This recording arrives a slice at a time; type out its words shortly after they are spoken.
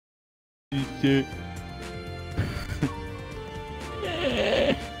shit.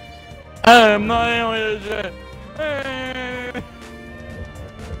 I'm not in with this shit.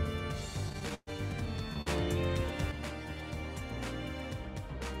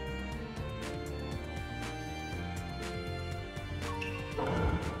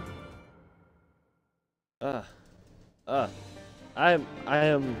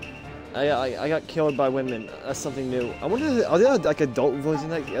 I got killed by women. That's something new. I wonder, are there like adult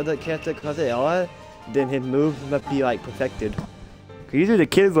versions of that character? Cause they are, then his moves must be like perfected. Cause usually the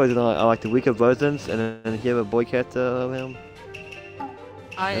kid versions are like the weaker versions, and then you have a boy character of him.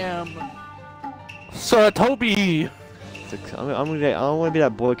 I am Sir Toby. I don't want to be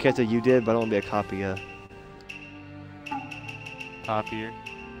that boy character you did, but I don't want to be a copier. Copier.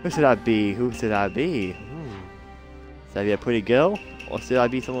 Who should I be? Who should I be? Should I be a pretty girl? Or should I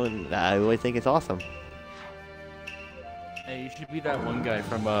be someone that I really think is awesome? Hey, you should be that one guy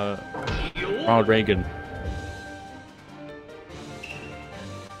from Ronald Reagan.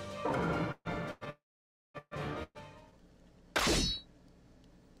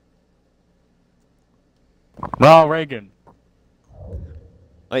 Ronald Reagan.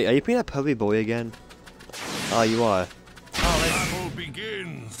 Wait, are you being that pervy boy again? Oh, you are. Battle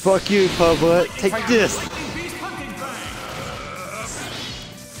begins. Fuck you, pervert. Take this.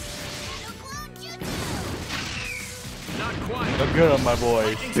 Look good on my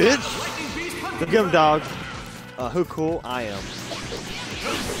boys. Bitch! Look at him, dog. Who cool? I am.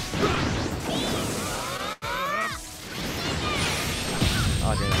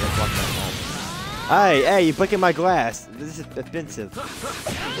 Oh, damn, let's walk that home. Hey, you're breaking my glass. This is offensive.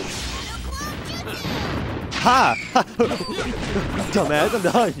 Ha! Dumbass, I'm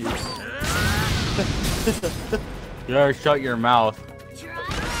done you. You better shut your mouth.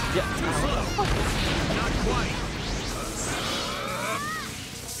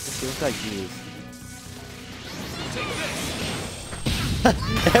 What's that use?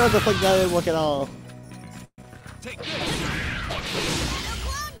 What the fuck, that didn't work at all.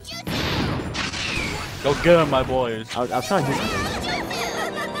 Go get him, my boys. I was trying to do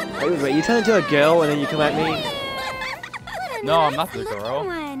something. Wait, you turn into a girl and then you come at me? No, I'm not the girl.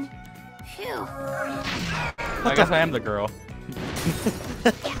 I guess I am the girl.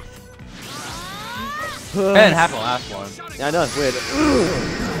 I didn't have the last one. Yeah, I know, it's weird.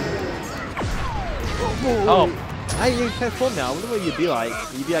 Oh. I ain't even transformed now. I wonder what you'd be like.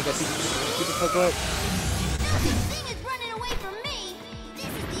 You'd be like a super pervert.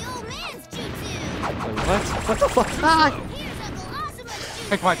 What? What the fuck? Ah!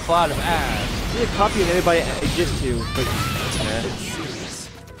 Take my cloud of ass. You're copying everybody exists to, but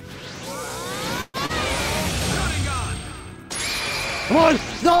come on!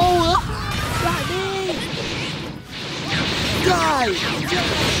 No! Not me! Die!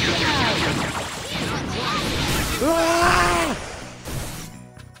 Ah!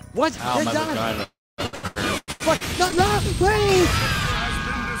 What? Ow, my They're vagina. What? No, please!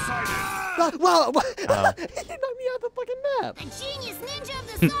 Well, he knocked me out the fucking map. A genius ninja of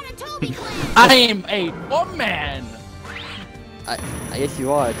the Sonatobi clan. I am a woman. I guess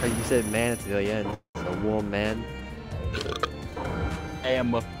you are, because you said man at the very end. So woman. I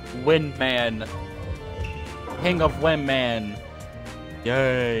am a Windman. King of Windman.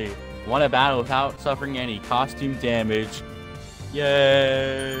 Yay. Won a battle without suffering any costume damage.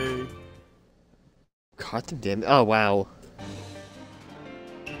 Yay. Costume damage? Oh, wow.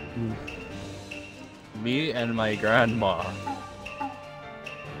 Me and my grandma.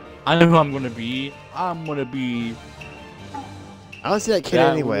 I know who I'm gonna be. I'm gonna be I don't see that kid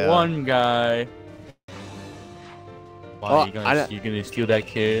that anywhere. one guy. Why Oh, you gonna steal that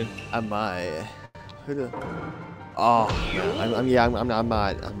kid? I might. Who the? Oh, I'm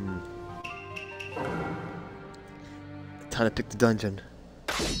not. Time to pick the dungeon.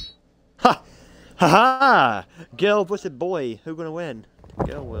 Ha! Ha ha! Girl versus boy. Who gonna win?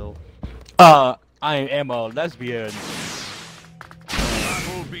 Girl will. I am a lesbian.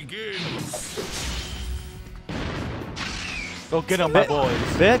 Battle begins. Go get him, my boys.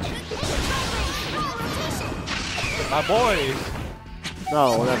 Bitch! My boys.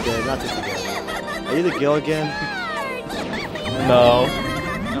 No, we're not dead. Not this again. Are you the girl again? No. I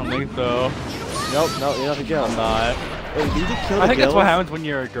don't think so. Nope, no, you're not the girl. I'm not. Wait, did you just kill the I think that's girls? what happens when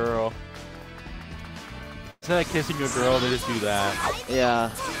you're a girl. Instead of kissing a girl, they just do that.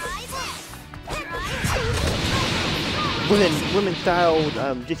 Yeah. Women styled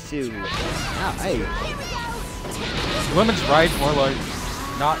jitsu. Ow, hey. Women's rights more like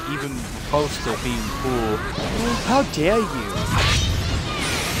not even close to being cool. How dare you?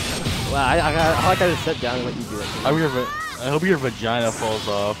 Wow, I like I just sat down and let you do it. I hope your vagina falls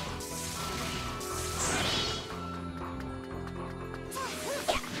off.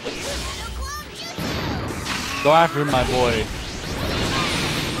 Go after my boy.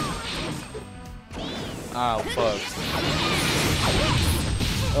 Oh, fuck.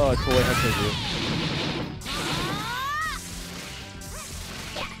 Oh, cool. How could you?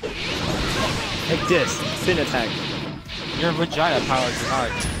 Take this. Spin attack. Your vagina powers are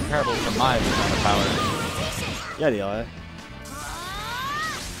not comparable to my vagina powers. Yeah, they are.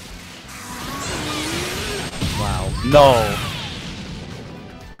 Wow. No.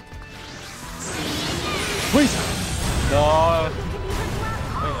 Please. No.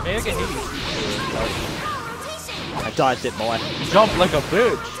 Wait, maybe I can hit you. I dodged it, boy. Jump like a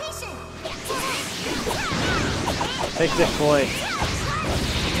bitch. Take this, boy.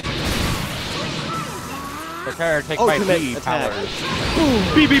 Prepare to take Oh, my commit B attack. powers.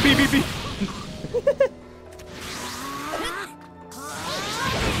 B, B, B, B, B.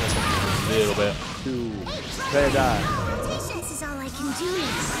 A little bit. Two. Better die. This is all I can do now.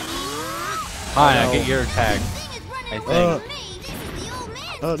 Fine, no. I get your attack. Thing is running I away think. from me. This is the old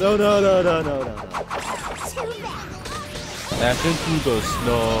man. Oh, no, no, no, no, no, no, no. Too bad. That's into the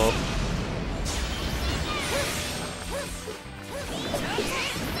snow.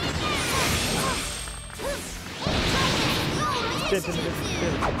 Spin, spin, spin,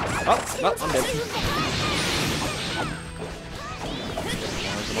 spin. Oh, no, I'm dead.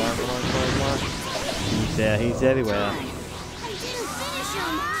 Come on, come on, come on, come on. He's there, he's everywhere. I didn't finish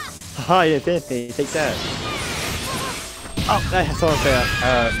him. Haha, you didn't finish me. Take that. Oh, that's so unfair.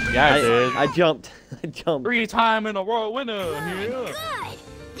 Yeah, I did. I jumped. I jumped. 3-time in a row winner here. Good.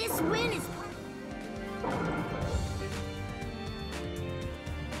 This win is.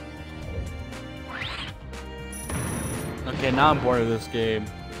 Okay, now I'm bored of this game.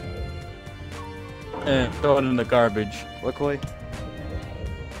 And throw it in the garbage. What, Koi?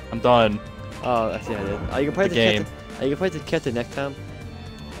 I'm done. Oh, I see I did. Are you gonna play The the game. Are you gonna play the cat the next time?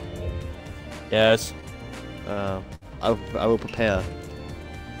 Yes. I will prepare.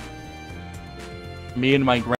 Me and my